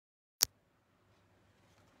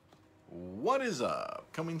What is up?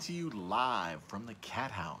 Coming to you live from the Cat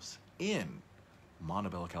House in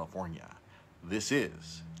Montebello, California. This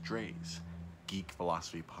is Dre's Geek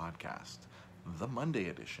Philosophy Podcast, the Monday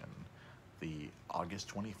edition, the August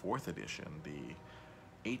 24th edition, the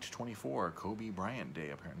 8/24 Kobe Bryant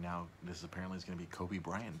Day. Now, this apparently is going to be Kobe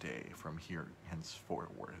Bryant Day from here henceforth,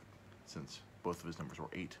 since both of his numbers were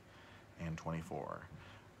 8 and 24.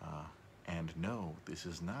 And no, this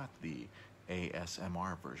is not the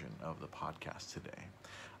ASMR version of the podcast today.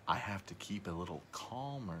 I have to keep a little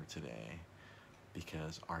calmer today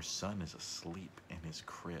because our son is asleep in his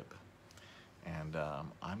crib. And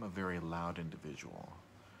I'm a very loud individual.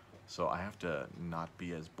 So I have to not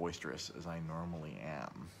be as boisterous as I normally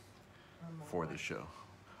am for the show.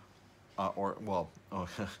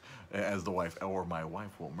 As the wife, or my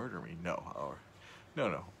wife will murder me. No.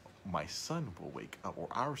 My son will wake up, or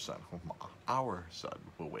our son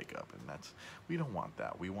will wake up, and we don't want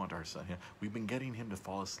that. We want our son. We've been getting him to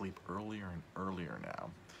fall asleep earlier and earlier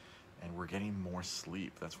now, and we're getting more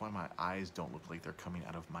sleep. That's why my eyes don't look like they're coming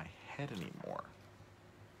out of my head anymore.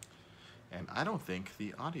 And I don't think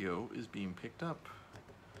the audio is being picked up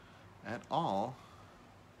at all.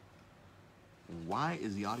 Why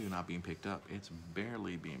is the audio not being picked up? It's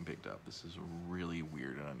barely being picked up. This is really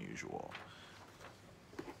weird and unusual.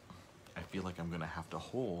 I feel like I'm going to have to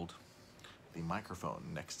hold the microphone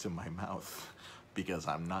next to my mouth because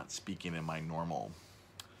I'm not speaking in my normal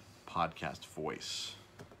podcast voice.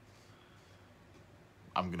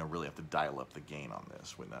 I'm going to really have to dial up the gain on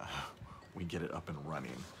this when we get it up and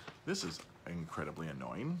running. This is incredibly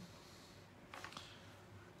annoying.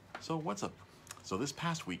 So what's up? So this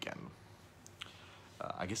past weekend,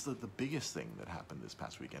 I guess the biggest thing that happened this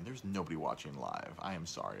past weekend, there's nobody watching live. I am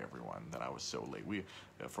sorry, everyone, that I was so late.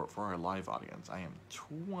 For our live audience, I am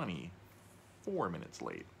 24 minutes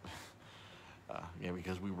late.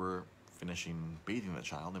 Because we were finishing bathing the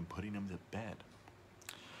child and putting him to bed.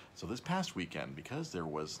 So this past weekend, because there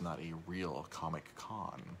was not a real Comic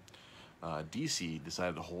Con, DC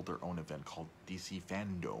decided to hold their own event called DC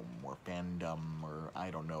FanDome, or FanDome, or I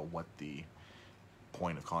don't know what the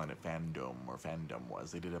point of calling it FanDome or FanDome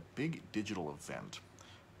was. They did a big digital event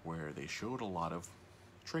where they showed a lot of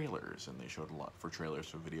trailers, and they showed a lot for trailers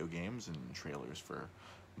for video games and trailers for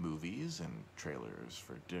movies and trailers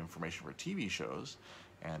for information for TV shows.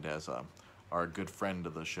 And as our good friend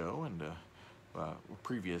of the show and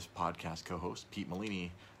previous podcast co-host Pete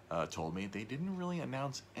Molini told me, they didn't really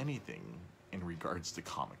announce anything in regards to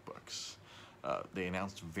comic books. They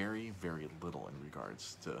announced very, very little in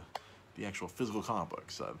regards to the actual physical comic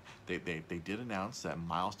books. They did announce that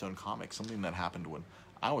Milestone Comics, something that happened when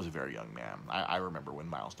I was a very young man. I remember when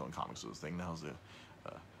Milestone Comics was a thing. That was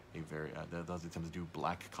that was the attempt to do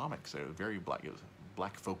black comics. It was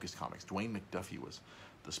black focused comics. Dwayne McDuffie was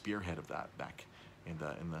the spearhead of that back in the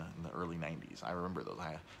early 90s. I remember those.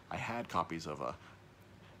 I had copies of I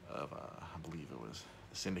believe it was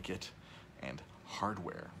Syndicate and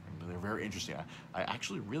Hardware. They're very interesting. I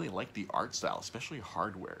actually really liked the art style, especially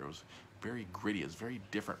Hardware. It was very gritty. It's very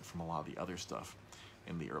different from a lot of the other stuff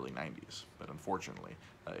in the early 90s. But unfortunately,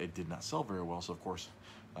 it did not sell very well. So, of course,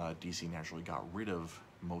 DC naturally got rid of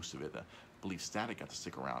most of it. I believe Static got to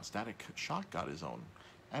stick around. Static Shock got his own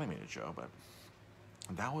animated show. But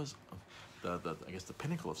that was, I guess, the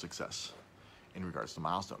pinnacle of success in regards to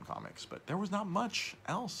Milestone Comics. But there was not much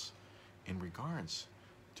else in regards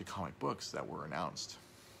to comic books that were announced.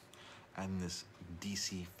 And this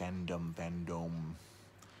DC FanDome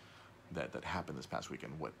that happened this past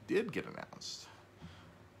weekend, what did get announced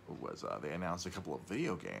was they announced a couple of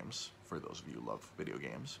video games. For those of you who love video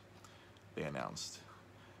games, they announced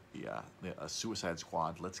a Suicide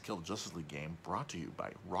Squad Let's Kill Justice League game brought to you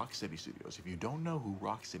by Rocksteady Studios. If you don't know who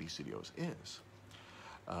Rocksteady Studios is,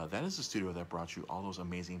 that is the studio that brought you all those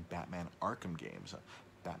amazing Batman Arkham games,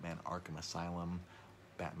 Batman Arkham Asylum,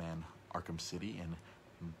 Batman Arkham City, and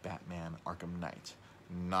Batman Arkham Knight.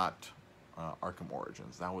 Not Arkham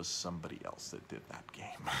Origins. That was somebody else that did that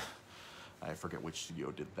game. I forget which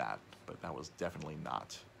studio did that, but that was definitely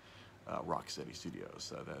not Rocksteady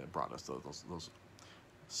Studios that brought us those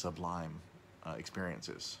sublime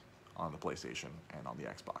experiences on the PlayStation and on the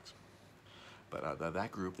Xbox. But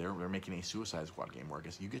that group, they're making a Suicide Squad game where I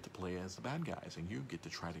guess you get to play as the bad guys, and you get to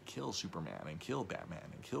try to kill Superman and kill Batman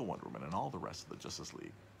and kill Wonder Woman and all the rest of the Justice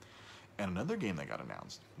League. And another game that got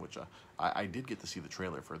announced, which I did get to see the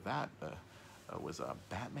trailer for that, was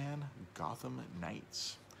Batman Gotham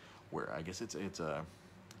Knights, where I guess it's a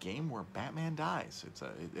game where Batman dies.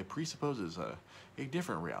 It presupposes a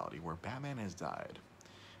different reality where Batman has died,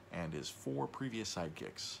 and his 4 previous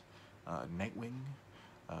sidekicks, Nightwing,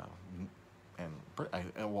 and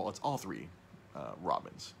well, it's all three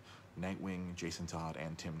Robins: Nightwing, Jason Todd,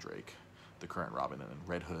 and Tim Drake, the current Robin, and then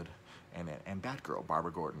Red Hood, and Batgirl,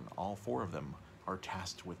 Barbara Gordon. All four of them are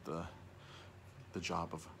tasked with the job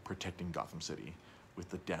of protecting Gotham City with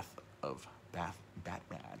the death of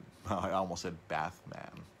Batman. I almost said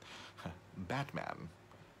Bathman. Batman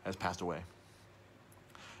has passed away.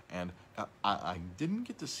 And I didn't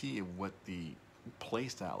get to see what the play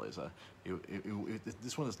style is.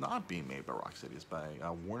 This one is not being made by Rocksteady. It's by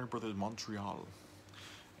Warner Brothers Montreal.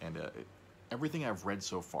 And everything I've read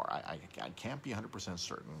so far, I can't be 100%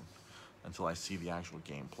 certain until I see the actual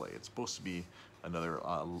gameplay. It's supposed to be another...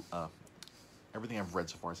 everything I've read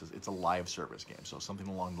so far says it's a live service game, so something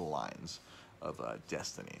along the lines of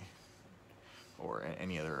Destiny or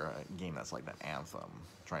any other game that's like that. Anthem.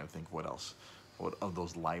 I'm trying to think what else, what of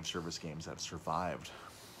those live service games that have survived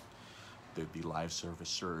the live service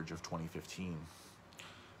surge of 2015,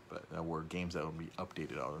 but were games that would be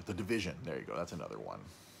updated. Or The Division, there you go, that's another one.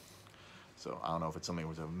 So I don't know if it's something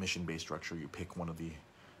with a mission-based structure. You pick one of the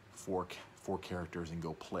four characters and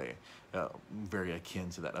go play. Very akin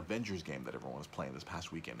to that Avengers game that everyone was playing this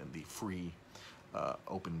past weekend in the free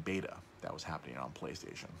open beta that was happening on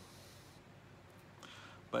PlayStation.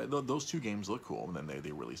 But those two games look cool, and then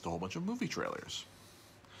they released a whole bunch of movie trailers.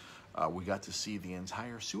 We got to see the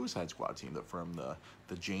entire Suicide Squad team from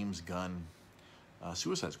the James Gunn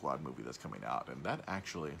Suicide Squad movie that's coming out, and that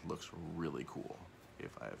actually looks really cool,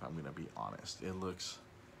 if I'm going to be honest. It looks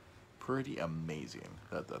pretty amazing.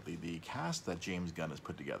 The cast that James Gunn has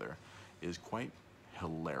put together is quite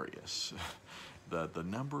hilarious. The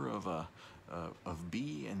number of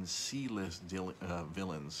B and C list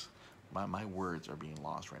villains, my words are being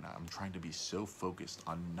lost right now. I'm trying to be so focused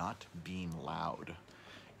on not being loud.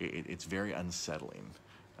 It's very unsettling.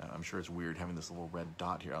 I'm sure it's weird having this little red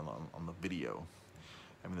dot here on the video.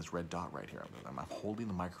 Having this red dot right here. I'm holding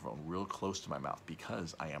the microphone real close to my mouth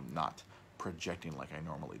because I am not projecting like I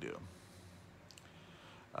normally do.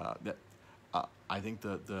 I think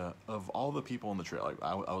of all the people in the trailer,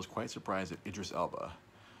 I was quite surprised at Idris Elba.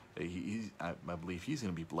 I believe he's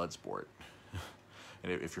going to be Bloodsport.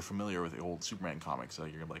 And if you're familiar with the old Superman comics, you're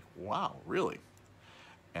going to be like, wow, really?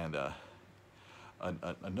 And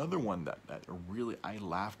another one that really I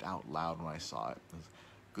laughed out loud when I saw it was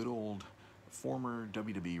good old former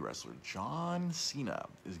WWE wrestler John Cena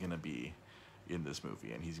is going to be in this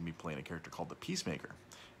movie, and he's going to be playing a character called the Peacemaker.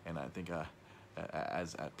 And I think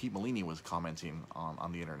as Pete Molini was commenting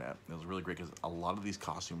on the internet, it was really great because a lot of these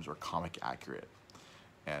costumes are comic accurate,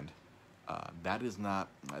 and that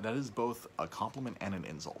is both a compliment and an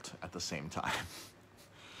insult at the same time.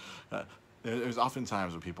 There's often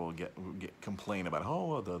times where people get complain about,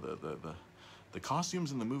 oh, the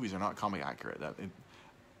costumes in the movies are not comic accurate.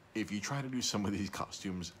 If you try to do some of these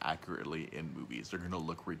costumes accurately in movies, they're going to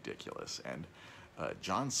look ridiculous. And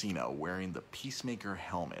John Cena wearing the Peacemaker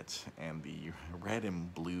helmet and the red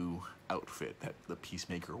and blue outfit that the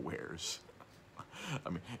Peacemaker wears, I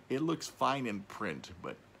mean, it looks fine in print,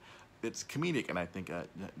 but it's comedic, and I think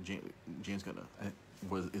James Gunn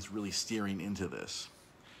is really steering into this.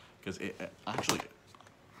 Because actually,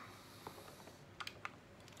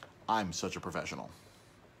 I'm such a professional.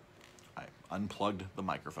 I unplugged the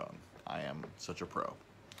microphone. I am such a pro.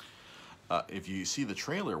 If you see the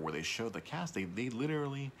trailer where they show the cast, they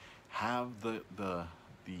literally have the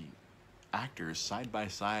actors side by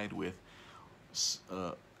side with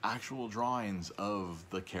actual drawings of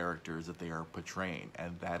the characters that they are portraying,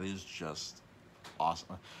 and that is just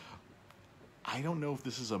awesome. I don't know if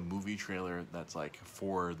this is a movie trailer that's like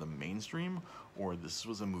for the mainstream, or this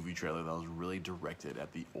was a movie trailer that was really directed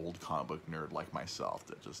at the old comic book nerd like myself,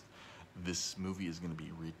 that just, this movie is going to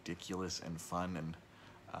be ridiculous and fun, and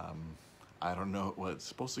I don't know, well, it's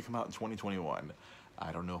supposed to come out in 2021.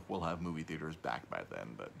 I don't know if we'll have movie theaters back by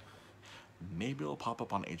then, but maybe it'll pop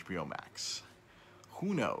up on HBO Max.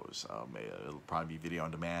 Who knows? It'll probably be video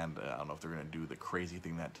on demand. I don't know if they're going to do the crazy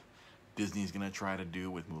thing that Disney's going to try to do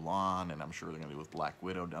with Mulan, and I'm sure they're going to do with Black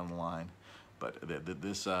Widow down the line. But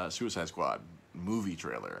this Suicide Squad movie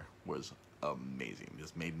trailer was amazing.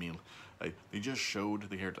 Just made me... they just showed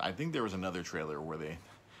the character. I think there was another trailer where there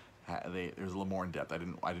was a little more in depth. I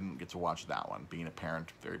didn't get to watch that one. Being a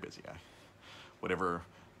parent, very busy. Whatever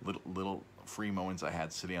little free moments I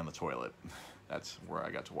had sitting on the toilet, that's where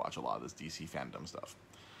I got to watch a lot of this DC FanDome stuff.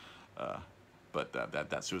 But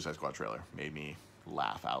that Suicide Squad trailer made me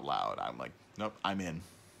laugh out loud. I'm like, nope, I'm in.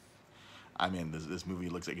 This movie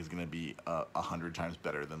looks like it's going to be 100 times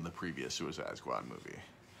better than the previous Suicide Squad movie.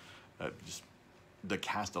 Just the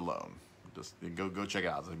cast alone, Just go check it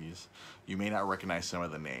out. You may not recognize some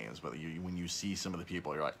of the names, but when you see some of the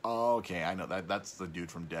people, you're like, oh, okay, I know that's the dude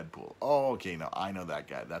from Deadpool. Oh, okay, no, I know that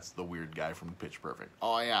guy. That's the weird guy from Pitch Perfect.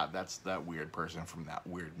 Oh yeah, that's that weird person from that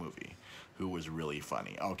weird movie who was really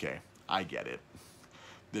funny. Okay, I get it.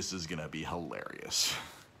 This is gonna be hilarious.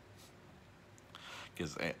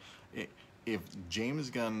 Because if James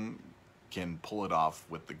Gunn can pull it off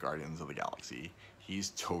with the Guardians of the Galaxy,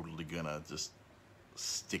 he's totally gonna just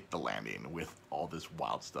stick the landing with all this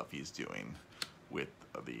wild stuff he's doing with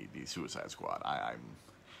the Suicide Squad.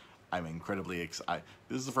 I'm incredibly excited.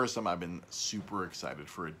 This is the first time I've been super excited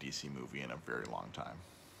for a DC movie in a very long time.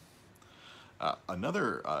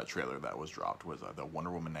 Another trailer that was dropped was the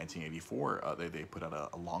Wonder Woman 1984. They put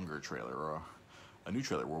out a longer trailer, or a new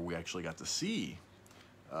trailer, where we actually got to see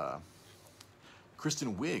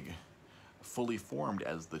Kristen Wiig fully formed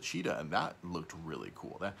as the cheetah, and that looked really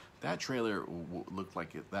cool. That trailer looked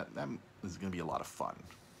like that is going to be a lot of fun.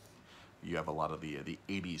 You have a lot of the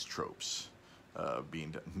 80s tropes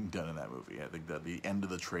being done in that movie. I think that the end of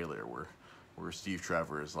the trailer where Steve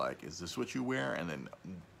Trevor is like, "Is this what you wear?" and then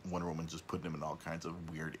Wonder Woman just putting him in all kinds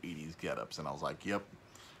of weird 80s get-ups, and I was like, "Yep,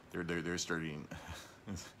 they're starting."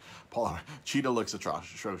 Paul, cheetah looks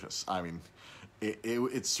atrocious. I mean,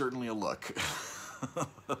 it's certainly a look.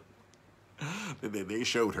 They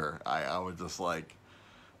showed her. I was just like,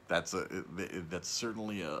 that's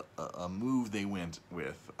certainly a move they went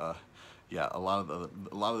with. Yeah, a lot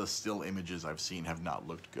of the still images I've seen have not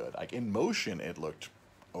looked good. Like in motion, it looked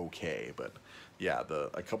okay, but yeah,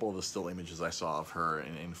 a couple of the still images I saw of her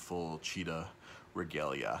in full cheetah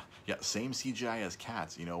regalia. Yeah, same CGI as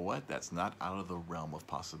Cats. You know what? That's not out of the realm of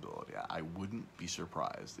possibility. I wouldn't be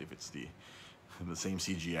surprised if it's the same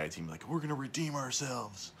CGI team. Like, we're gonna redeem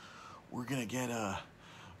ourselves. We're gonna get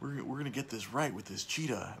this right with this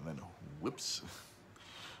cheetah, and then whoops.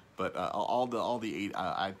 But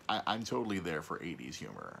I'm totally there for 80s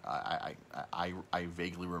humor. I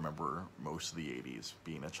vaguely remember most of the 80s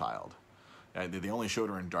being a child. They only showed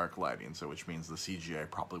her in dark lighting, so which means the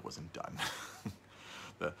CGI probably wasn't done.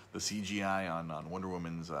 The CGI on Wonder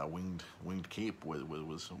Woman's winged cape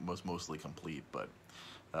was mostly complete, but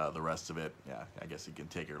the rest of it, yeah, I guess you can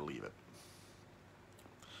take it or leave it.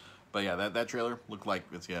 But yeah, that trailer looked like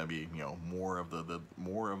it's gonna be, you know, more of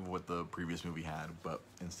what the previous movie had, but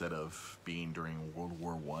instead of being during World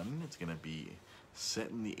War I, it's gonna be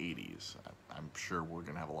set in the 80s. I'm sure we're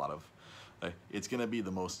gonna have a lot of. It's gonna be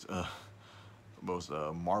the most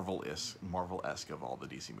Marvel-esque of all the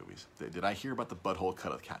DC movies. Did I hear about the butthole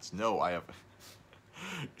cut of Cats? No, I have.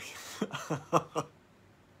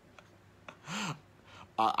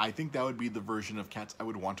 I think that would be the version of Cats I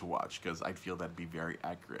would want to watch, because I'd feel that'd be very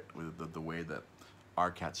accurate with the way that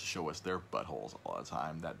our cats show us their buttholes all the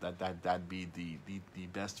time. That'd be the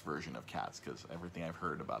best version of Cats, because everything I've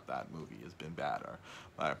heard about that movie has been bad.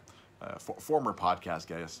 My former podcast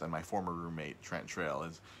guest and my former roommate Trent Trail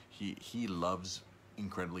he loves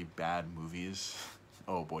incredibly bad movies.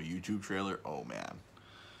 Oh boy, YouTube trailer. Oh man,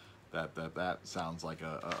 that sounds like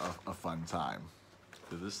a fun time.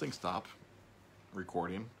 Did this thing stop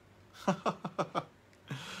recording?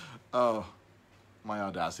 Oh, my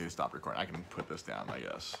audacity to stop recording. I can put this down, I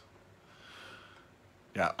guess.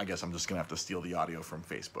 Yeah, I guess I'm just gonna have to steal the audio from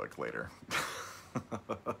Facebook later.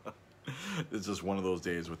 It's just one of those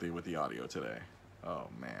days with the audio today. Oh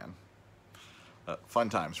man, fun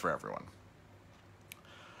times for everyone.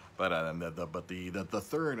 But the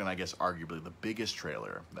third, and I guess arguably the biggest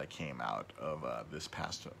trailer that came out of this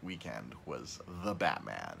past weekend was The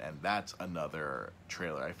Batman, and that's another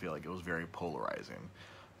trailer I feel like it was very polarizing,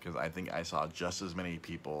 because I think I saw just as many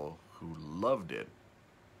people who loved it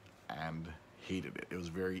and hated it. It was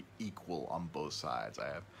very equal on both sides. I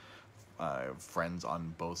have friends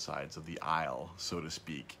on both sides of the aisle, so to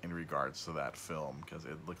speak, in regards to that film, because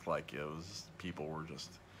it looked like people were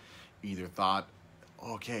just either thought,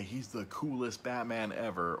 okay, he's the coolest Batman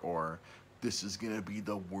ever, or this is gonna be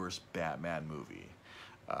the worst Batman movie.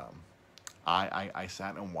 I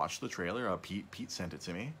sat and watched the trailer. Pete sent it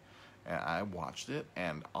to me, and I watched it,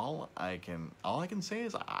 and all I can say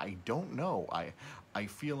is I don't know. I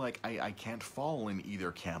feel like I can't fall in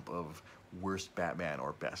either camp of worst Batman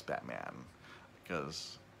or best Batman,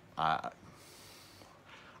 because I'm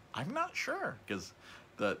not sure, because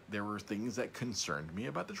there were things that concerned me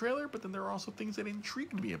about the trailer, but then there were also things that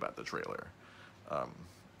intrigued me about the trailer.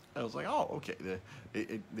 I was like, oh, okay.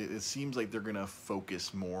 It seems like they're gonna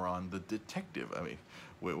focus more on the detective. I mean,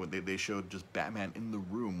 when they showed just Batman in the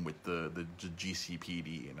room with the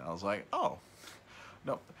GCPD, and I was like, oh,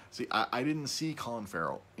 no. See, I didn't see Colin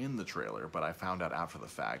Farrell in the trailer, but I found out after the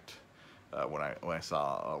fact when I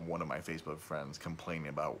saw one of my Facebook friends complaining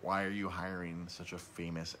about, why are you hiring such a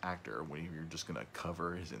famous actor when you're just gonna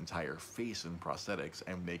cover his entire face in prosthetics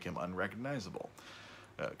and make him unrecognizable?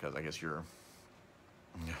 Because I guess you're,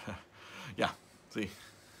 yeah. See,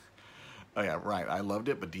 oh yeah, right. I loved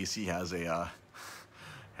it, but DC has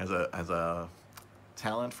a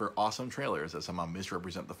talent for awesome trailers that somehow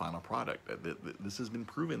misrepresent the final product. This has been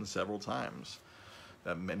proven several times,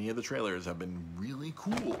 that many of the trailers have been really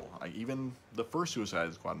cool. Even the first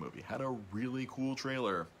Suicide Squad movie had a really cool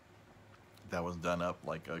trailer that was done up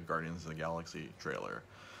like a Guardians of the Galaxy trailer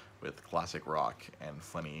with classic rock and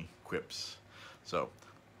funny quips. So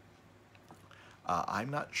I'm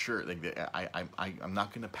not sure. Like, I'm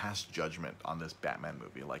not going to pass judgment on this Batman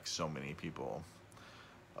movie like so many people.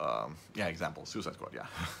 Yeah, example, Suicide Squad, yeah,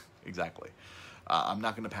 exactly. I'm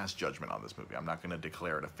not going to pass judgment on this movie. I'm not going to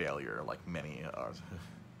declare it a failure like many.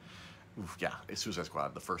 Yeah, it's Suicide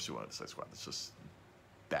Squad, the first Suicide Squad. It's just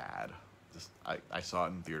bad. I saw it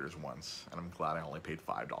in theaters once, and I'm glad I only paid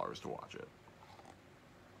 $5 to watch it.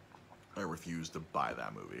 I refuse to buy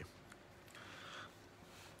that movie.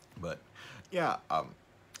 But yeah,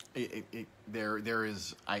 there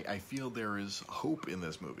is. I feel there is hope in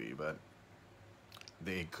this movie, but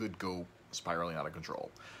they could go spiraling out of control.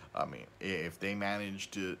 I mean, if it manages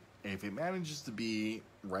to be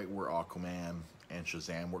right where Aquaman and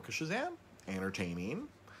Shazam were, because Shazam, entertaining.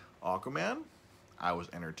 Aquaman, I was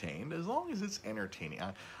entertained. As long as it's entertaining.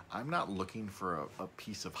 I'm not looking for a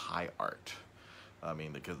piece of high art. I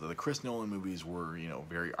mean, because the Chris Nolan movies were,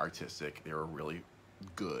 very artistic. They were really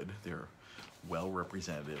good. They're well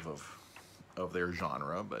representative of their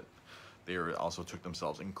genre, but they also took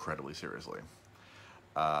themselves incredibly seriously.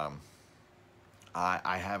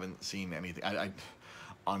 I haven't seen anything. I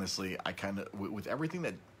honestly, I kind of, with everything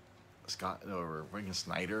that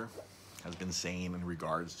Snyder has been saying in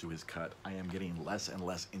regards to his cut, I am getting less and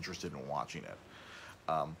less interested in watching it.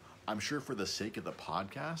 I'm sure for the sake of the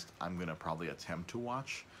podcast, I'm going to probably attempt to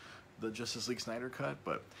watch the Justice League Snyder cut,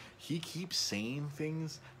 but he keeps saying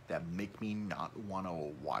things that make me not want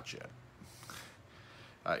to watch it.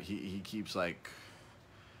 He keeps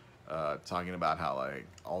talking about how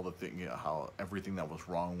all the thing, how everything that was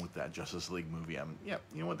wrong with that Justice League movie. Yeah,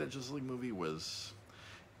 you know what, that Justice League movie was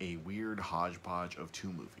a weird hodgepodge of two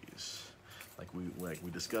movies. Like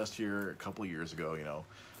we discussed here a couple of years ago.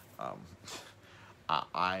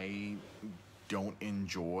 I don't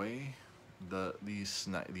enjoy these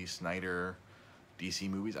Snyder DC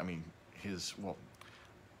movies. I mean,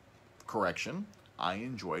 correction, I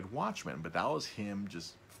enjoyed Watchmen, but that was him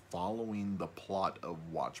just following the plot of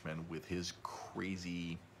Watchmen with his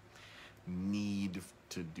crazy need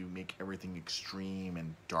to make everything extreme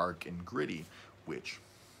and dark and gritty, which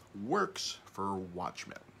works for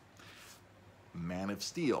Watchmen. Man of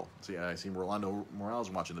Steel. See, I see Rolando Morales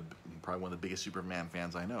watching, probably one of the biggest Superman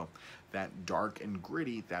fans I know. That dark and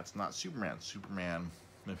gritty, that's not Superman. Superman,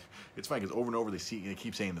 it's funny because over and over they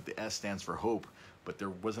keep saying that the S stands for hope, but there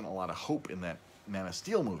wasn't a lot of hope in that Man of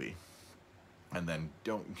Steel movie. And then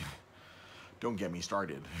don't get me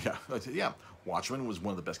started. Yeah, Watchmen was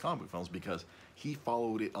one of the best comic book films because he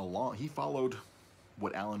followed it along. He followed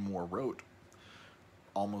what Alan Moore wrote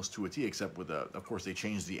almost to a T, except with of course they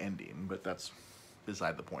changed the ending, but that's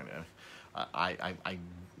beside the point. I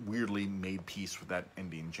weirdly made peace with that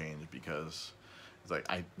ending change because it's like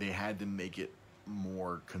they had to make it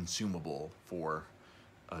more consumable for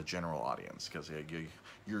a general audience, because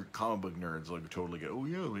your comic book nerds totally get, oh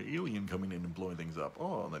yeah, the alien coming in and blowing things up,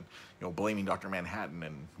 and then blaming Dr. Manhattan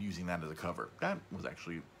and using that as a cover. That was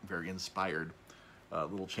actually very inspired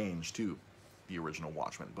little change to the original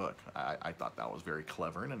Watchmen book. I thought that was very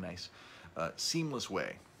clever in a nice seamless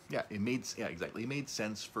way. It made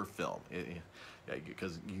sense for film.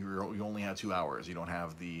 Because you only have 2 hours. You don't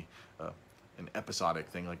have an episodic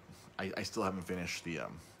thing. Like I still haven't finished the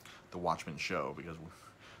Watchmen show because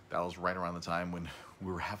that was right around the time when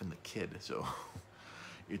we were having the kid. So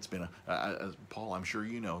it's been Paul, I'm sure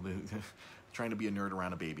you know, trying to be a nerd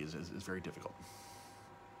around a baby is very difficult.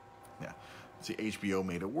 Yeah. See, HBO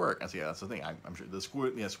made it work. That's the thing. I'm sure the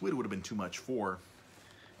Squid would have been too much for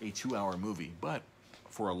a 2-hour movie, but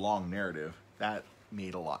for a long narrative, that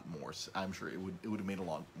made a lot more. I'm sure it would have made a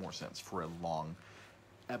lot more sense for a long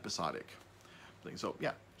episodic thing. So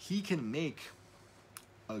yeah, he can make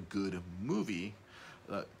a good movie.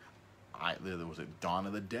 There was a Dawn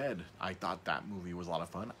of the Dead. I thought that movie was a lot of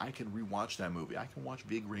fun. I can rewatch that movie. I can watch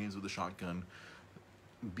Big Rains with a shotgun,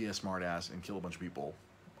 be a smartass, and kill a bunch of people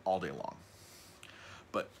all day long.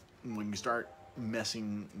 But when you start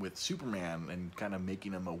messing with Superman and kind of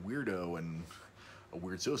making him a weirdo and a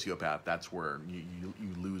weird sociopath, that's where you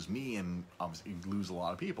lose me, and obviously you lose a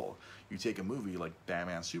lot of people. You take a movie like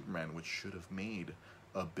Batman Superman, which should have made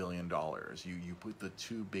 $1 billion. You put the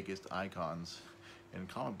two biggest icons in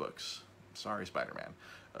comic books. Sorry, Spider-Man.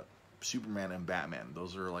 Superman and Batman,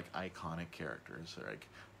 those are like iconic characters.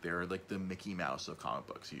 They're like the Mickey Mouse of comic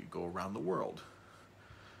books. You go around the world,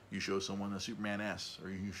 you show someone a Superman S, or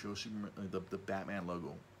you show Superman, the Batman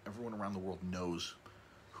logo. Everyone around the world knows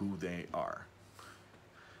who they are,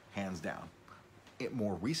 hands down. In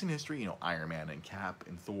more recent history, you know, Iron Man and Cap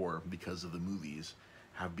and Thor, because of the movies,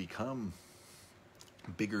 have become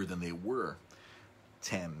bigger than they were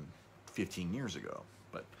 10, 15 years ago.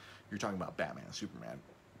 But you're talking about Batman and Superman,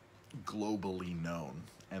 globally known,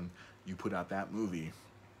 and you put out that movie,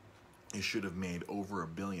 it should have made over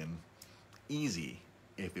 $1 billion easy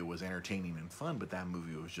if it was entertaining and fun. But that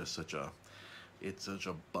movie was just such a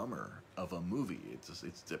bummer of a movie.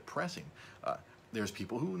 It's depressing. There's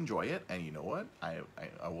people who enjoy it, and you know what, I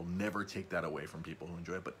will never take that away from people who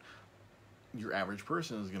enjoy it. But your average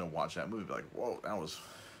person is going to watch that movie and be like, whoa, that was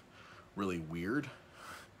really weird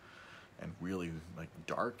and really like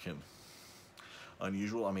dark and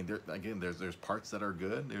unusual. I mean, there's parts that are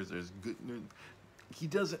good. There's good. He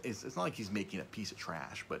doesn't. It's not like he's making a piece of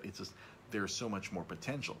trash, but it's just there's so much more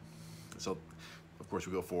potential. So, of course,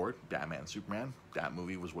 we go forward. Batman, Superman. That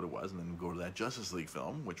movie was what it was, and then we go to that Justice League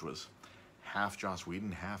film, which was half Joss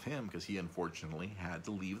Whedon, half him, because he unfortunately had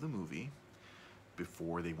to leave the movie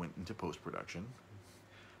before they went into post-production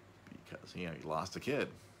because, you know, he lost a kid.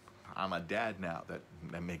 I'm a dad now.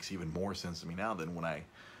 That makes even more sense to me now than when I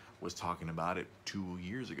was talking about it 2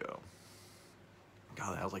 years ago.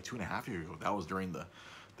 God, that was like 2.5 years ago. That was during the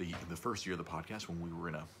first year of the podcast when we were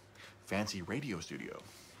in a fancy radio studio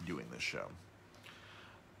doing this show.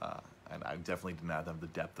 And I definitely did not have the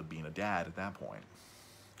depth of being a dad at that point.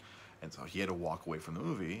 And so he had to walk away from the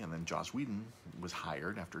movie, and then Joss Whedon was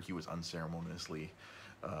hired after he was unceremoniously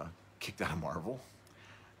kicked out of Marvel.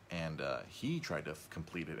 And he tried to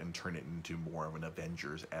complete it and turn it into more of an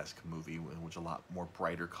Avengers-esque movie, which a lot more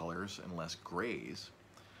brighter colors and less grays.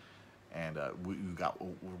 And we got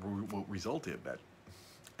what resulted that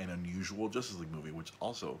an unusual Justice League movie, which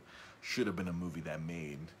also should have been a movie that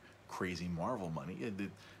made crazy Marvel money.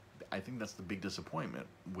 I think that's the big disappointment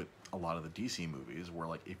with a lot of the DC movies, where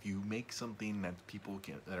like if you make something that people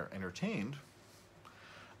that are entertained.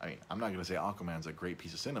 I mean, I'm not going to say Aquaman's a great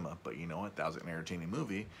piece of cinema, but you know what? That was an entertaining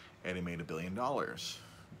movie, and it made $1 billion,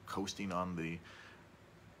 coasting on the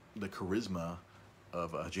charisma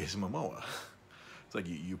of Jason Momoa. It's like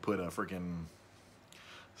you put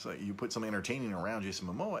you put something entertaining around Jason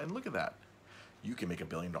Momoa, and look at that. You can make $1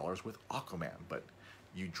 billion with Aquaman, but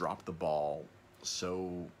you drop the ball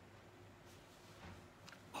so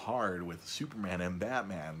hard with Superman and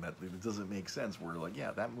Batman that it doesn't make sense. We're like,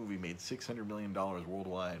 yeah, that movie made $600 million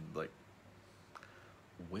worldwide. Like,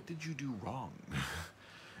 what did you do wrong?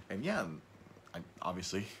 And yeah,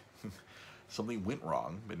 obviously something went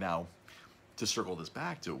wrong. But now, to circle this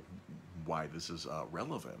back to why this is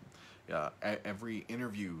relevant, every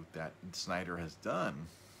interview that Snyder has done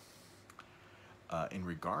in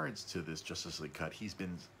regards to this Justice League cut, he's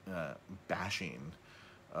been bashing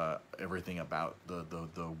everything about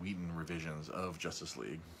the Whedon revisions of Justice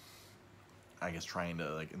League. I guess trying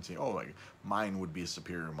to and say, oh, like mine would be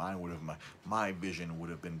superior, mine would have my vision would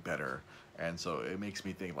have been better, and so it makes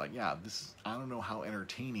me think like, yeah, I don't know how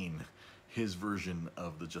entertaining his version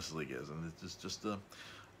of the Justice League is, and it's just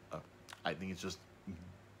I think it's just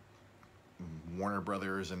Warner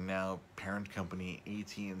Brothers and now parent company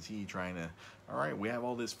AT&T trying to, all right, we have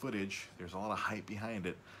all this footage, there's a lot of hype behind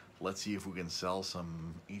it. Let's see if we can sell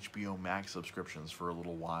some HBO Max subscriptions for a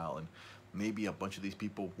little while, and maybe a bunch of these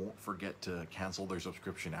people won't forget to cancel their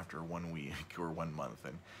subscription after 1 week or 1 month,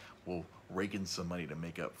 and we'll rake in some money to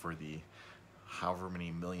make up for the however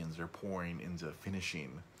many millions they're pouring into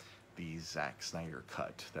finishing the Zack Snyder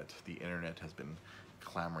cut that the internet has been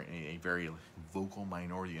clamoring, a very vocal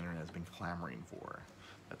minority of the internet has been clamoring for.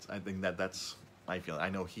 I think that's my feeling. I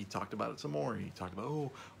know he talked about it some more. He talked about,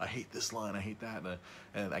 oh, I hate this line, I hate that,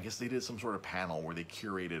 and I guess they did some sort of panel where they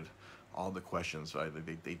curated all the questions. So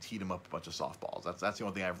they teed him up a bunch of softballs. That's the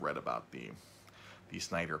only thing I've read about the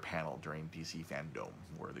Snyder panel during DC FanDome,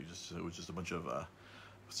 where it was just a bunch of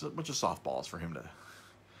softballs for him to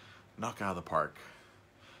knock out of the park.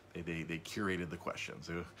 They curated the questions.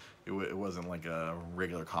 It wasn't like a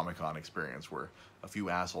regular Comic-Con experience where a few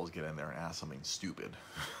assholes get in there and ask something stupid.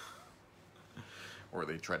 Or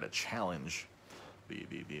they try to challenge the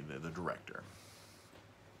director.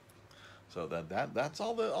 So that's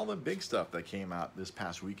all the big stuff that came out this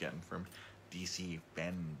past weekend from DC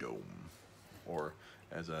FanDome, or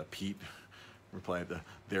as Pete replied,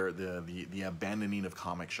 the abandoning of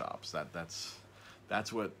comic shops.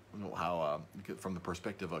 That's what how from the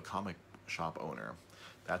perspective of a comic shop owner,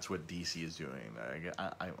 that's what DC is doing.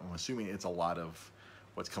 I'm assuming it's a lot of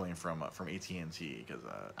what's coming from AT&T, because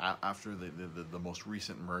after the most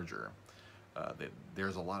recent merger,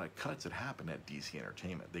 there's a lot of cuts that happened at DC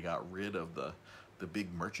Entertainment. They got rid of the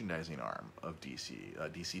big merchandising arm of DC,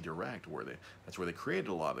 DC Direct, that's where they created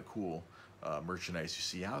a lot of the cool merchandise you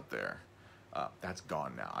see out there. That's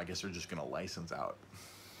gone now. I guess they're just going to license out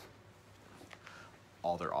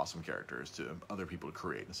all their awesome characters to other people to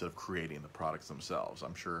create instead of creating the products themselves.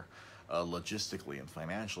 I'm sure logistically and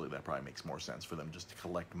financially that probably makes more sense for them just to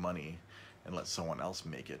collect money and let someone else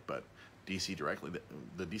make it. But DC directly,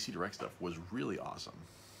 the DC Direct stuff was really awesome.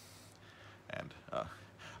 And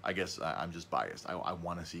I guess I'm just biased. I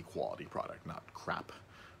want to see quality product, not crap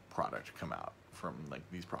product, come out from like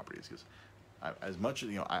these properties. Because as much as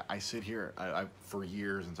I sit here for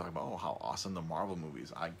years and talk about how awesome the Marvel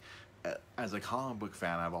movies. As a comic book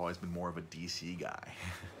fan, I've always been more of a DC guy.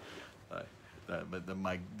 But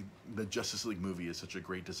the Justice League movie is such a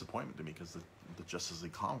great disappointment to me, because the Justice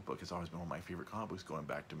League comic book has always been one of my favorite comic books going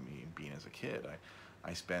back to me being as a kid.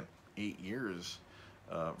 I spent 8 years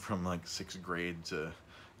from like 6th grade to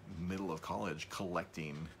middle of college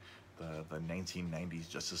collecting the 1990s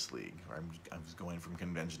Justice League. I was going from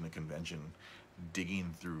convention to convention,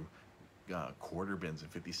 digging through quarter bins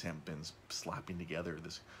and 50-cent bins, slapping together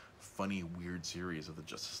this funny, weird series of the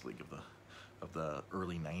Justice League of the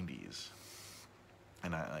early 90s.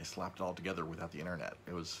 And I slapped it all together without the internet.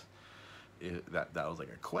 That was like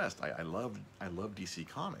a quest. I love DC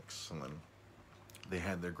Comics, and then they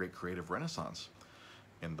had their great creative renaissance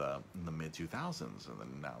in the mid 2000s, and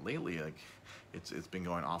then now lately, like it's been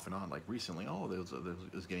going off and on. Like recently,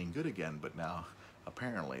 it was getting good again, but now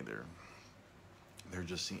apparently it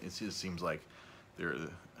just seems like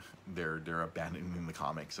they're abandoning the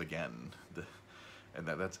comics again. And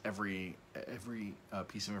that's every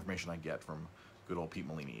piece of information I get from good old Pete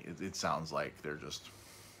Molini. It sounds like they're just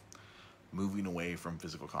moving away from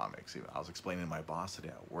physical comics. I was explaining to my boss today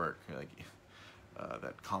at work, like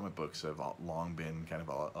that comic books have long been kind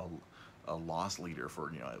of a loss leader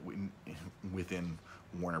for within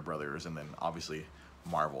Warner Brothers, and then obviously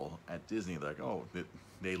Marvel at Disney. They're like,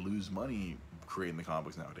 they lose money creating the comic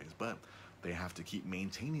books nowadays, but they have to keep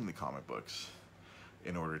maintaining the comic books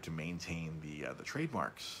in order to maintain the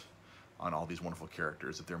trademarks on all these wonderful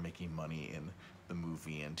characters that they're making money in the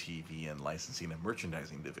movie and TV and licensing and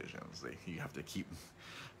merchandising divisions. You have to keep,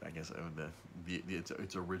 I guess,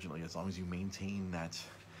 it's originally, as long as you maintain that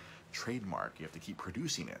trademark, you have to keep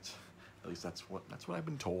producing it. At least that's what I've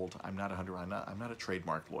been told. I'm not a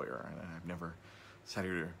trademark lawyer, and I've never sat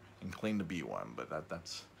here and claimed to be one. But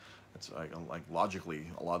that's like logically,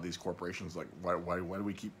 a lot of these corporations, like why do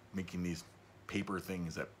we keep making these paper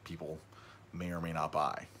things that people may or may not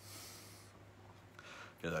buy?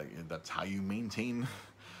 Because that's how you maintain,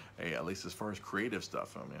 at least as far as creative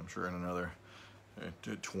stuff. I mean, I'm sure in another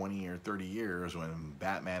 20 or 30 years, when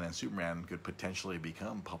Batman and Superman could potentially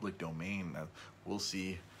become public domain, we'll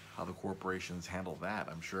see how the corporations handle that.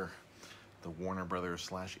 I'm sure the Warner Brothers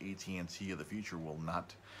 / AT&T of the future will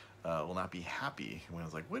not be happy when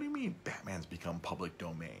it's like, what do you mean Batman's become public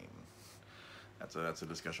domain? That's a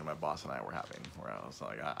discussion my boss and I were having, where I was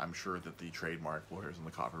like, I'm sure that the trademark lawyers and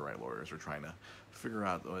the copyright lawyers are trying to figure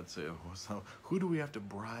out, so who do we have to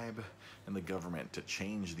bribe in the government to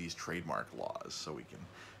change these trademark laws so we can.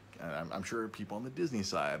 I'm sure people on the Disney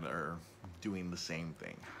side are doing the same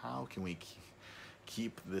thing. How can we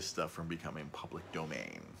keep this stuff from becoming public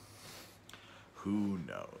domain? Who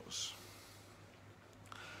knows?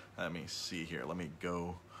 Let me see here. Let me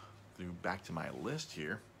go back to my list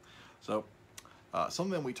here. So,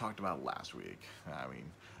 something we talked about last week. I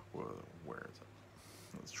mean, where is it?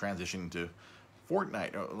 Let's transition to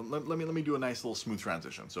Fortnite. Let me do a nice little smooth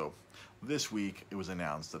transition. So, this week it was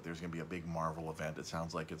announced that there's going to be a big Marvel event. It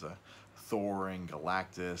sounds like it's a Thor and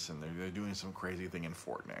Galactus, and they're doing some crazy thing in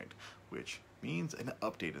Fortnite, which means an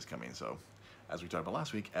update is coming. So, as we talked about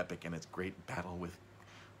last week, Epic and its great battle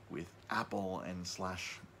with Apple and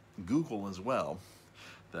 / Google as well.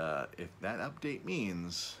 If that update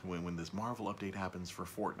means when this Marvel update happens for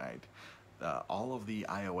Fortnite, all of the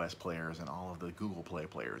iOS players and all of the Google Play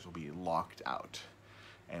players will be locked out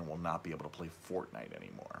and will not be able to play Fortnite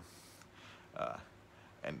anymore.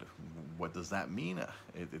 And what does that mean?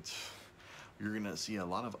 You're going to see a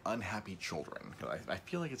lot of unhappy children. I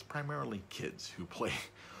feel like it's primarily kids who play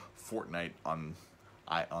Fortnite on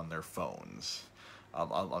their phones.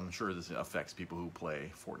 I'm sure this affects people who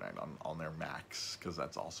play Fortnite on their Macs, because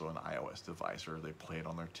that's also an iOS device, or they play it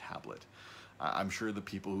on their tablet. I'm sure the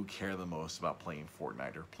people who care the most about playing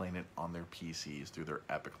Fortnite are playing it on their PCs through their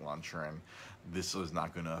Epic launcher, and this is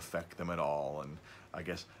not going to affect them at all. And I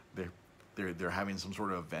guess they're having some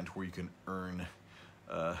sort of event where you can earn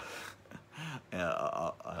an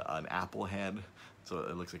Apple head. So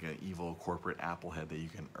it looks like an evil corporate Apple head that you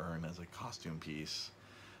can earn as a costume piece.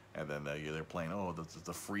 And then they're playing, oh, this is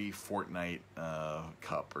the free Fortnite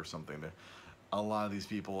cup or something. A lot of these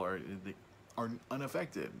people are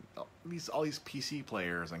unaffected. All these PC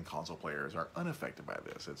players and console players are unaffected by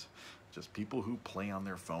this. It's just people who play on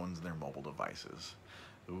their phones and their mobile devices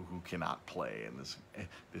who cannot play in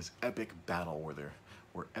this epic battle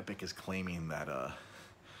where Epic is claiming that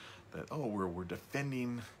we're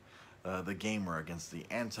defending the gamer against the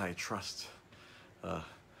antitrust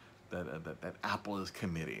that Apple is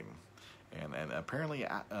committing, and apparently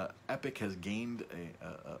Epic has gained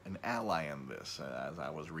an ally in this. As I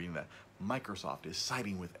was reading that Microsoft is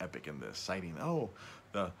siding with Epic in this, citing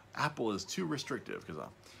the Apple is too restrictive, because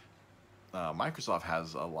Microsoft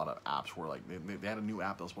has a lot of apps where, like, they had a new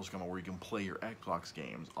app that was supposed to come out where you can play your Xbox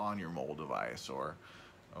games on your mobile device or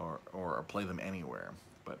play them anywhere,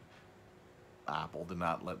 but Apple did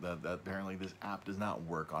not let that. Apparently, this app does not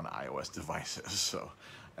work on iOS devices. So,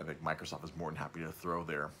 I think Microsoft is more than happy to throw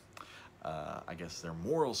their, I guess, their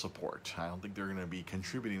moral support. I don't think they're going to be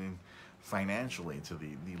contributing financially to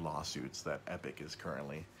the lawsuits that Epic is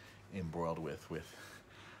currently embroiled with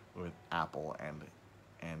Apple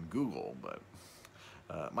and Google. But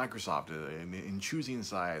Microsoft, in choosing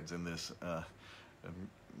sides in this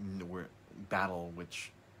battle,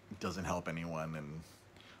 which doesn't help anyone, and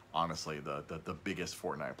honestly, the biggest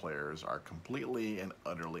Fortnite players are completely and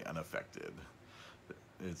utterly unaffected.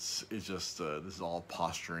 It's just this is all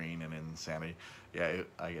posturing and insanity. Yeah,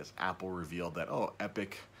 I guess Apple revealed that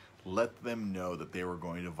Epic let them know that they were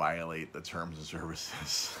going to violate the terms and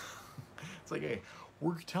services. It's like, hey,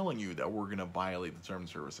 we're telling you that we're going to violate the terms and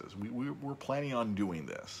services. We're planning on doing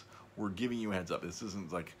this. We're giving you a heads up. This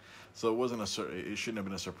isn't like, so it shouldn't have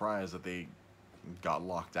been a surprise that they got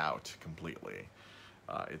locked out completely.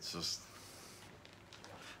 It's just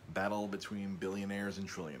battle between billionaires and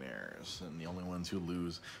trillionaires, and the only ones who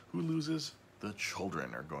loses, the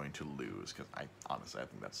children are going to lose. Because honestly, I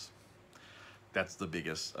think that's the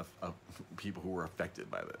biggest of people who were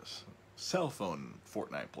affected by this. Cell phone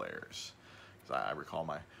Fortnite players. Because I recall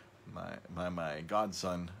my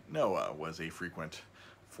godson Noah was a frequent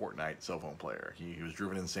Fortnite cell phone player. He was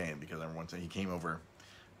driven insane because everyone said he came over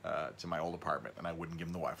to my old apartment, and I wouldn't give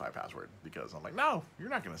him the Wi-Fi password, because I'm like, no, you're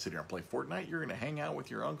not going to sit here and play Fortnite. You're going to hang out with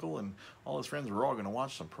your uncle and all his friends. We're all going to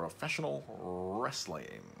watch some professional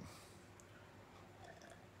wrestling.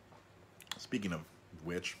 Speaking of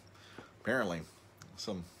which, apparently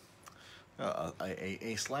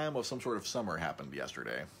a slam of some sort of summer happened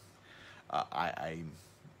yesterday. I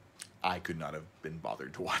could not have been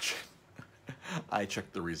bothered to watch it. I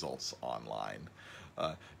checked the results online,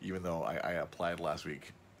 even though I applied last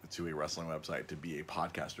week to a wrestling website to be a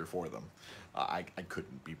podcaster for them. I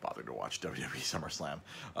couldn't be bothered to watch WWE SummerSlam.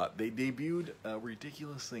 They debuted a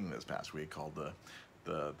ridiculous thing this past week called the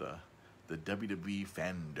WWE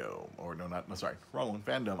FanDome, or wrong one.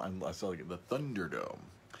 FanDome. I saw the Thunderdome,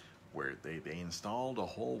 where they installed a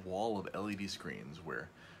whole wall of LED screens where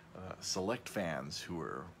select fans who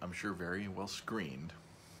are, I'm sure, very well screened.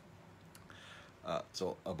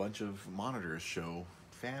 So a bunch of monitors show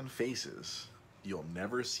fan faces. You'll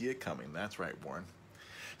never see it coming. That's right, Warren.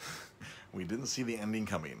 We didn't see the ending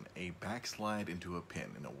coming. A backslide into a pin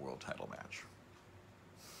in a world title match.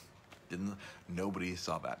 Nobody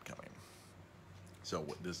saw that coming. So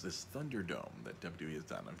this Thunderdome that WWE has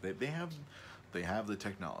done, they have the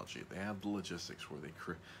technology, they have the logistics where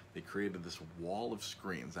they created this wall of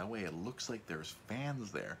screens. That way it looks like there's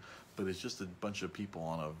fans there, but it's just a bunch of people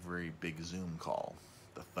on a very big Zoom call.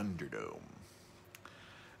 The Thunderdome.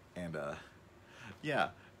 And yeah,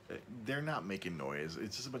 they're not making noise.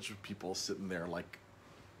 It's just a bunch of people sitting there like,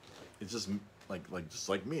 it's just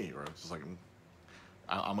like me, or it's just like,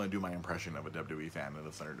 I'm gonna do my impression of a WWE fan in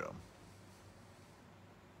the Thunderdome.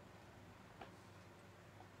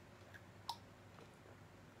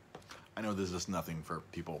 I know this is nothing for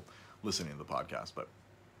people listening to the podcast, but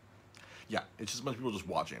yeah, it's just a bunch of people just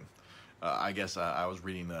watching. I guess I was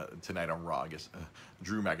reading tonight on Raw. I guess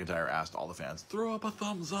Drew McIntyre asked all the fans, throw up a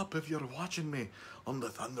thumbs up if you're watching me on the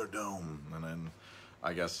Thunderdome. And then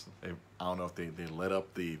I guess, I don't know if they let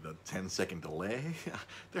up the 10-second delay.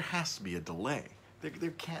 There has to be a delay.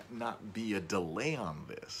 There can't not be a delay on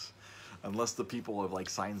this. Unless the people have like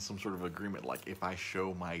signed some sort of agreement, like if I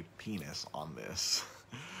show my penis on this,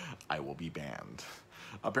 I will be banned.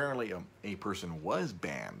 Apparently, a person was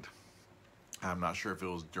banned. I'm not sure if it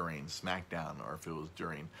was during SmackDown or if it was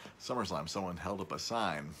during SummerSlam. Someone held up a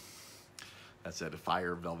sign that said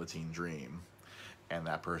 "Fire Velveteen Dream," and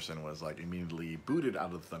that person was like immediately booted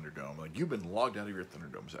out of the Thunderdome. Like, you've been logged out of your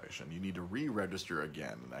Thunderdome section. You need to re-register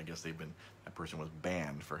again. And I guess that person was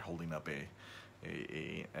banned for holding up a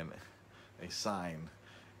sign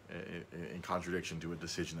in contradiction to a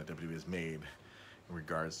decision that WWE has made in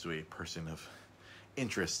regards to a person of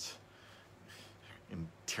interest in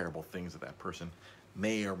terrible things that person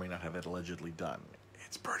may or may not have allegedly done.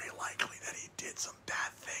 It's pretty likely that he did some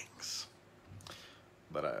bad things.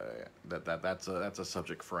 But that's a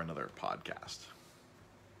subject for another podcast.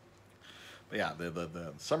 But yeah,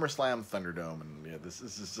 the SummerSlam Thunderdome, and yeah, this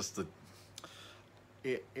is just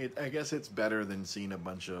I guess it's better than seeing a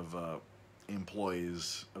bunch of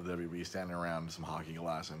employees of WWE standing around some hockey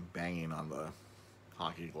glass and banging on the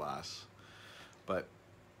hockey glass. But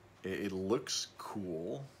it looks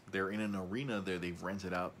cool. They're in an arena there. They've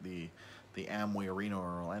rented out the Amway Arena in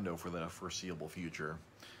Orlando for the foreseeable future,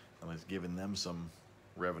 and it's given them some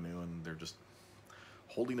revenue, and they're just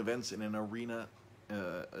holding events in an arena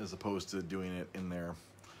as opposed to doing it in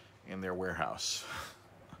their warehouse.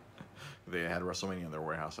 They had WrestleMania in their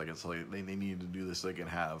warehouse. I guess so they needed to do this so they can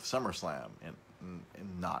have SummerSlam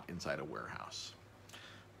and not inside a warehouse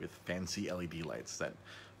with fancy LED lights that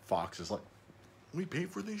Fox is like, we paid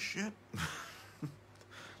for this shit.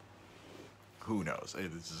 Who knows?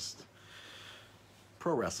 It's just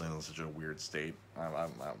pro wrestling is such a weird state. I'm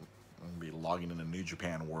gonna be logging into New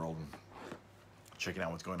Japan World and checking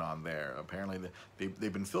out what's going on there. Apparently,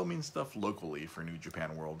 they've been filming stuff locally for New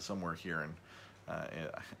Japan World somewhere here, and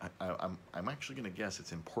I'm actually gonna guess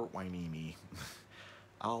it's in Port Hueneme,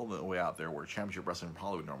 all the way out there where Championship Wrestling from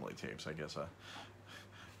Hollywood normally tapes. I guess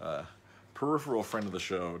peripheral friend of the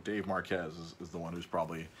show, Dave Marquez, is the one who's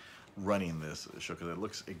probably running this show, because it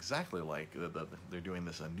looks exactly like they're doing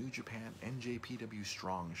this New Japan NJPW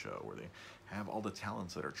Strong show where they have all the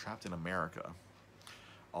talents that are trapped in America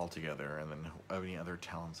all together, and then any other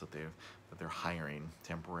talents that they're hiring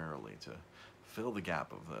temporarily to fill the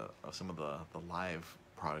gap of some of the live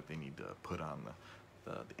product they need to put on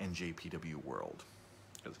the NJPW world,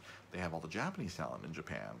 because they have all the Japanese talent in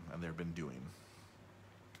Japan, and they've been doing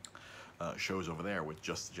shows over there with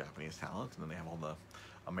just the Japanese talent, and then they have all the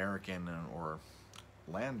American or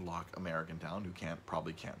landlocked American talent who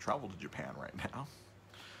probably can't travel to Japan right now.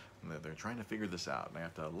 And they're trying to figure this out, and I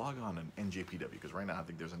have to log on in NJPW, because right now I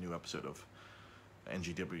think there's a new episode of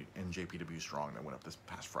NJPW Strong that went up this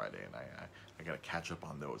past Friday, and I got to catch up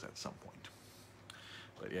on those at some point.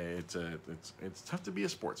 But yeah, it's tough to be a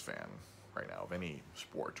sports fan right now of any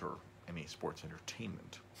sport or any sports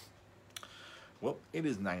entertainment. Well, it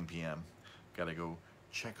is 9 p.m. Gotta go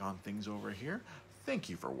check on things over here. Thank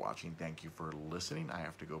you for watching. Thank you for listening. I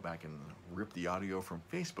have to go back and rip the audio from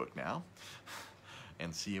Facebook now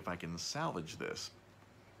and see if I can salvage this.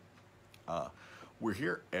 We're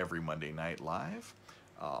here every Monday night live.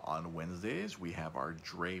 On Wednesdays, we have our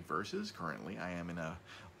Dre Versus. Currently, I am in a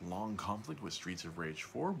long conflict with Streets of Rage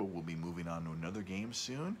 4, but we'll be moving on to another game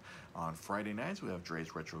soon. On Friday nights, we have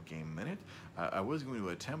Dre's Retro Game Minute. I was going to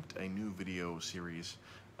attempt a new video series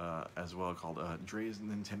as well called Dre's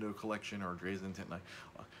Nintendo Collection, or Dre's Nintendo.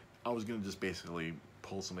 I was going to just basically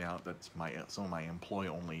pull something out that's some of my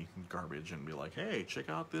employee-only garbage and be like, hey, check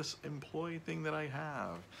out this employee thing that I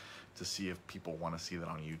have, to see if people want to see that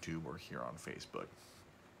on YouTube or here on Facebook.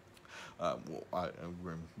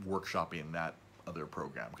 We're workshopping that other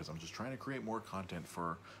program, because I'm just trying to create more content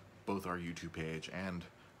for both our YouTube page and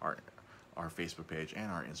our Facebook page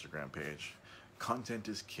and our Instagram page. Content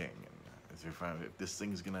is king, and if this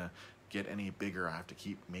thing's gonna get any bigger, I have to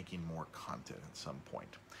keep making more content at some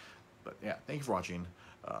point. But yeah, thank you for watching.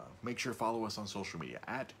 Make sure to follow us on social media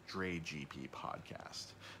at DreGP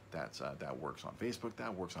Podcast. That works on Facebook,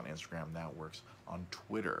 that works on Instagram, that works on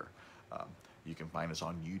Twitter. You can find us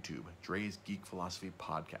on YouTube, Dre's Geek Philosophy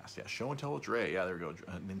Podcast. Yeah, Show and Tell with Dre. Yeah, there we go.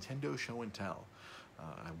 Nintendo Show and Tell.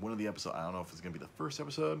 One of the episodes, I don't know if it's going to be the first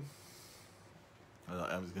episode.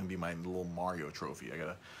 It's going to be my little Mario trophy.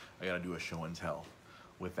 I gotta do a show and tell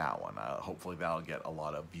with that one. Hopefully that'll get a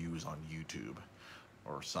lot of views on YouTube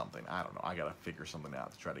or something. I don't know. I gotta figure something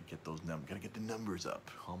out to try to get those numbers. Gotta get the numbers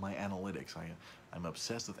up. All my analytics. I'm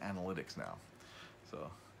obsessed with analytics now.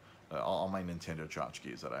 So all my Nintendo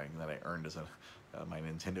tchotchkes that I earned as my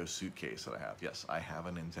Nintendo suitcase that I have. Yes, I have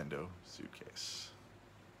a Nintendo suitcase.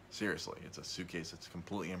 Seriously, it's a suitcase that's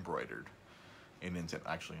completely embroidered. a Nintendo.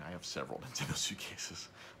 Actually, I have several Nintendo suitcases.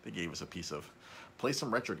 They gave us a piece of play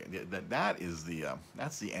some retro game. That is the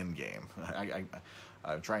that's the end game.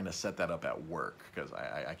 I'm trying to set that up at work because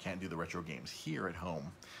I can't do the retro games here at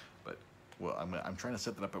home, but well, I'm trying to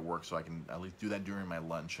set that up at work so I can at least do that during my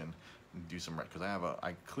lunch and do some because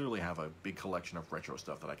I clearly have a big collection of retro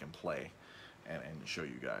stuff that I can play and show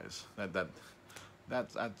you guys.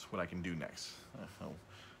 That's what I can do next. Oh,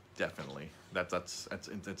 definitely. That's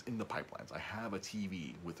in the pipelines. I have a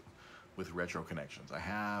TV with retro connections. I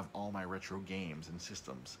have all my retro games and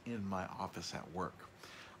systems in my office at work.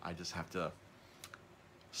 I just have to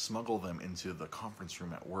smuggle them into the conference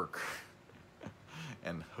room at work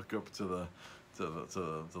and hook up to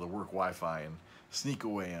the work Wi-Fi and sneak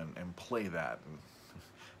away and play that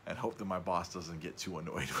and hope that my boss doesn't get too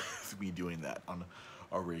annoyed with me doing that on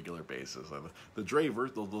a regular basis. The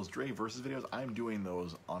those Dre versus videos, I'm doing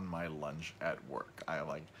those on my lunch at work.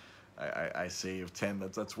 I save 10.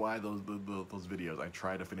 That's why those videos, I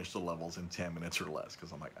try to finish the levels in 10 minutes or less,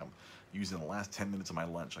 because I'm using the last 10 minutes of my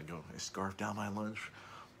lunch. I scarf down my lunch,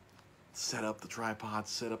 set up the tripod,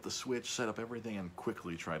 set up the switch, set up everything, and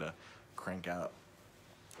quickly try to crank out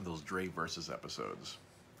those Dre versus episodes.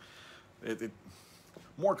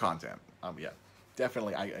 More content. Yeah,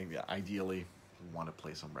 definitely. Ideally want to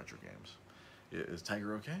play some retro games. Is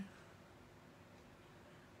Tiger okay?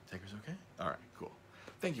 Tiger's okay? All right, cool.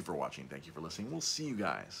 Thank you for watching. Thank you for listening. We'll see you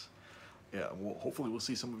guys. Yeah, hopefully we'll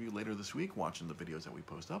see some of you later this week watching the videos that we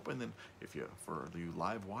post up. And then for you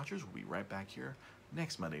live watchers, we'll be right back here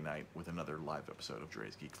next Monday night with another live episode of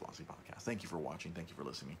Dre's Geek Flossy Podcast. Thank you for watching. Thank you for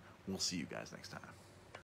listening. We'll see you guys next time.